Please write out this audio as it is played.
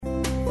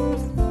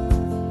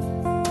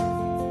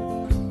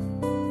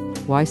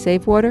Why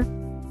save water?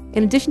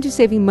 In addition to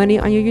saving money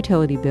on your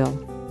utility bill,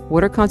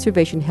 water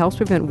conservation helps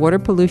prevent water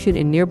pollution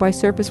in nearby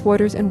surface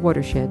waters and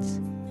watersheds.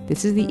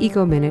 This is the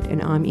Eco Minute,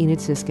 and I'm Enid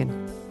Siskin.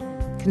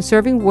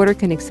 Conserving water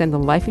can extend the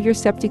life of your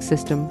septic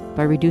system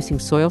by reducing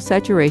soil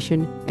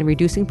saturation and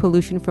reducing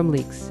pollution from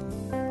leaks.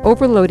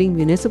 Overloading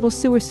municipal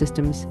sewer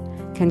systems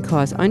can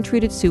cause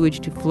untreated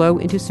sewage to flow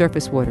into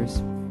surface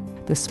waters.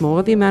 The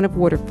smaller the amount of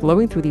water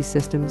flowing through these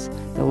systems,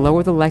 the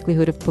lower the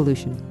likelihood of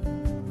pollution.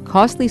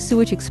 Costly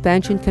sewage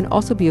expansion can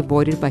also be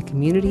avoided by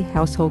community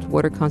household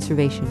water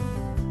conservation.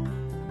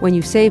 When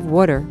you save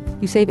water,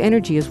 you save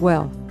energy as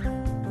well.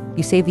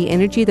 You save the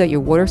energy that your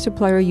water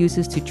supplier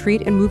uses to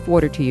treat and move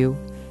water to you,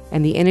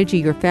 and the energy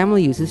your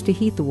family uses to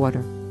heat the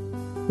water.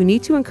 We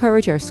need to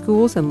encourage our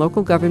schools and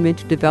local government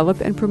to develop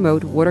and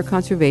promote water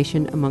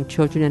conservation among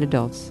children and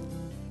adults.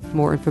 For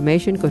more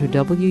information, go to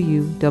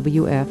wuwf.org.